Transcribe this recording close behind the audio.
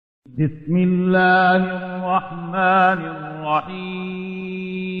بسم الله الرحمن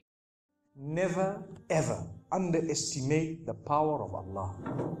الرحيم. Never ever underestimate the power of Allah.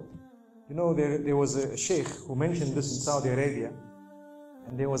 You know, there was a sheikh who mentioned this in Saudi Arabia,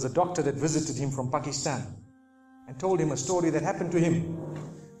 and there was a doctor that visited him from Pakistan and told him a story that happened to him.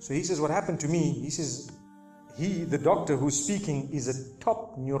 So he says, what happened to me? He says, the doctor who's speaking is a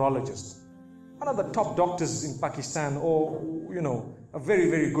top neurologist, one of the top doctors in Pakistan, or, you know, a very,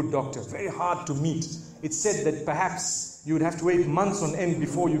 very good doctor, very hard to meet. It's said that perhaps you would have to wait months on end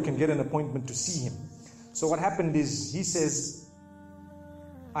before you can get an appointment to see him. So what happened is, he says,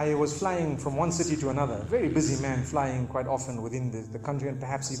 I was flying from one city to another, a very busy man, flying quite often within the country and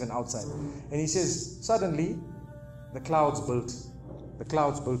perhaps even outside. And he says, suddenly the clouds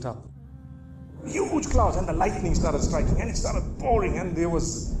built up. Huge clouds, and the lightning started striking, and it started pouring, and there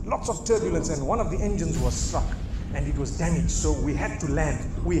was lots of turbulence, and one of the engines was struck and it was damaged. So we had to land.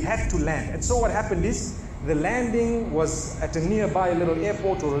 And so what happened is, the landing was at a nearby little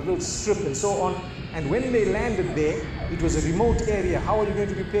airport or a little strip and so on. And when they landed there, it was a remote area. How are you going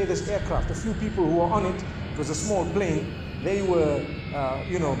to repair this aircraft? A few people who were on it, it was a small plane, they were,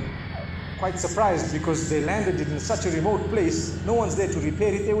 quite surprised because they landed it in such a remote place. No one's there to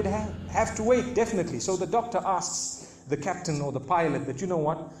repair it. They would have to wait, definitely. So the doctor asks the captain or the pilot that, you know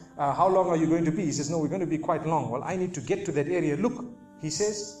what, how long are you going to be? He says, no, we're going to be quite long. Well, I need to get to that area. Look, he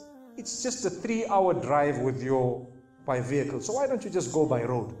says, it's just a 3-hour drive by vehicle. So why don't you just go by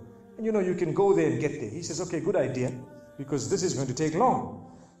road? And you know, you can go there and get there. He says, okay, good idea, because this is going to take long.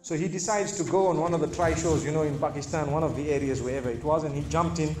 So he decides to go on one of the tri-shows, you know, in Pakistan, one of the areas, wherever it was, and he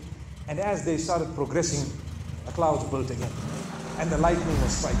jumped in. And as they started progressing, the clouds built again, and the lightning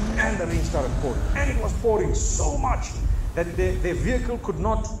was striking, and the rain started pouring, and it was pouring so much that their vehicle could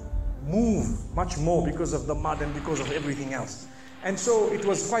not move much more because of the mud and because of everything else. And so it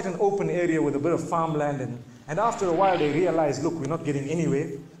was quite an open area with a bit of farmland, and after a while they realized, look, we're not getting anywhere.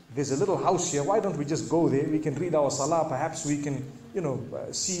 There's a little house here. Why don't we just go there? We can read our salah. Perhaps we can,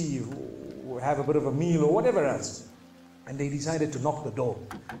 see, have a bit of a meal or whatever else. And they decided to knock the door.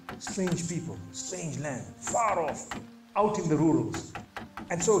 Strange people, strange land, far off, out in the rurals.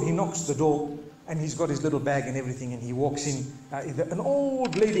 And so he knocks the door, and he's got his little bag and everything, and he walks in. An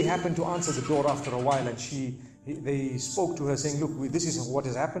old lady happened to answer the door after a while, and they spoke to her saying, look, this is what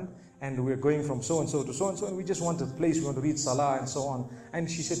has happened, and we're going from so-and-so to so-and-so, and we just want a place, we want to read salah and so on. And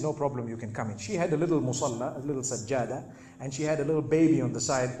she said, no problem, you can come in. She had a little musalla, a little sajjada, and she had a little baby on the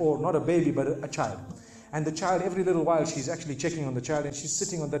side, or not a baby, but a child. And the child, every little while, she's actually checking on the child, and she's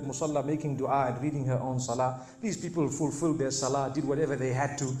sitting on that musalla, making dua and reading her own salah. These people fulfilled their salah, did whatever they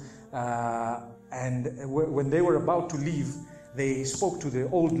had to. And when they were about to leave, they spoke to the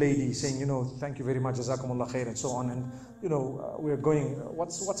old lady saying, thank you very much, jazakumullah khair, and so on. And, we're going,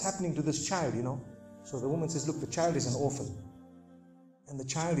 what's happening to this child, So the woman says, look, the child is an orphan. And the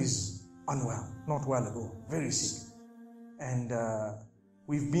child is unwell, not well at all, very sick. And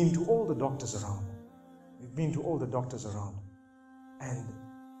we've been to all the doctors around. And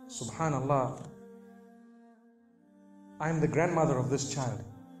subhanallah, I'm the grandmother of this child.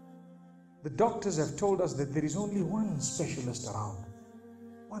 The doctors have told us that there is only one specialist around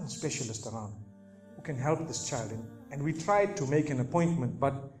who can help this child. And we tried to make an appointment,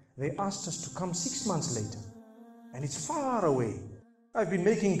 but they asked us to come 6 months later. And it's far away. I've been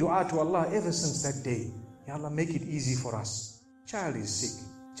making dua to Allah ever since that day. Ya Allah, make it easy for us. Child is sick.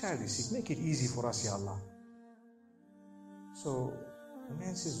 Make it easy for us, Ya Allah. So the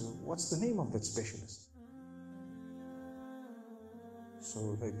man says, what's the name of that specialist?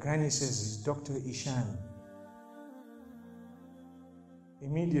 So the granny says, it's Dr. Ishan.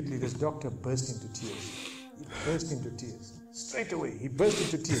 Immediately this doctor burst into tears. Straight away, he burst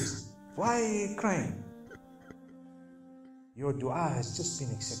into tears. Why are you crying? Your dua has just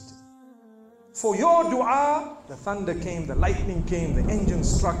been accepted. For your dua, the thunder came, the lightning came, the engine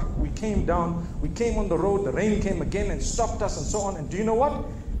struck, we came down, we came on the road, the rain came again and stopped us and so on. And do you know what?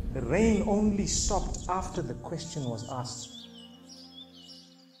 The rain only stopped after the question was asked.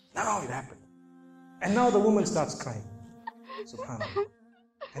 Now it happened. And now the woman starts crying. Subhanallah.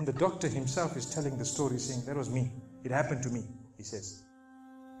 And the doctor himself is telling the story, saying, that was me. It happened to me, he says.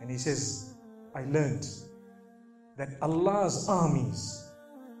 And he says, I learned that Allah's armies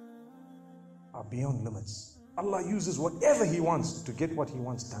are beyond limits. Allah uses whatever He wants to get what He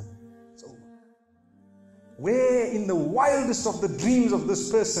wants done. It's over. Where in the wildest of the dreams of this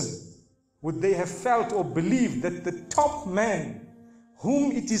person would they have felt or believed that the top man,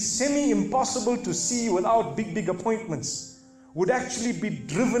 whom it is semi-impossible to see without big appointments, would actually be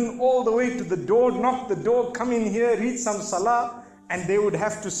driven all the way to the door, knock the door, come in here, read some salah, and they would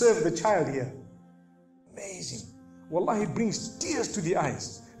have to serve the child here. Amazing. Wallahi, it brings tears to the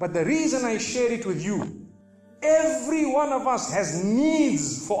eyes. But the reason I share it with you, every one of us has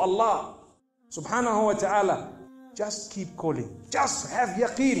needs for Allah subhanahu wa ta'ala. Just keep calling. Just have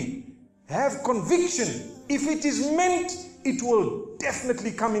yaqeen. Have conviction. If it is meant, it will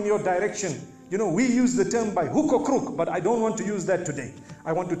definitely come in your direction. You know, we use the term by hook or crook, but I don't want to use that today.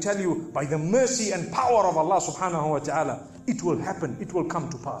 I want to tell you, by the mercy and power of Allah subhanahu wa ta'ala, it will happen, it will come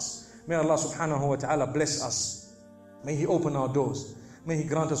to pass. May Allah subhanahu wa ta'ala bless us. May He open our doors. May He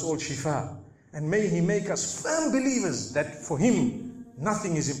grant us all shifa. And may He make us firm believers that for Him,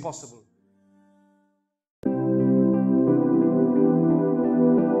 nothing is impossible.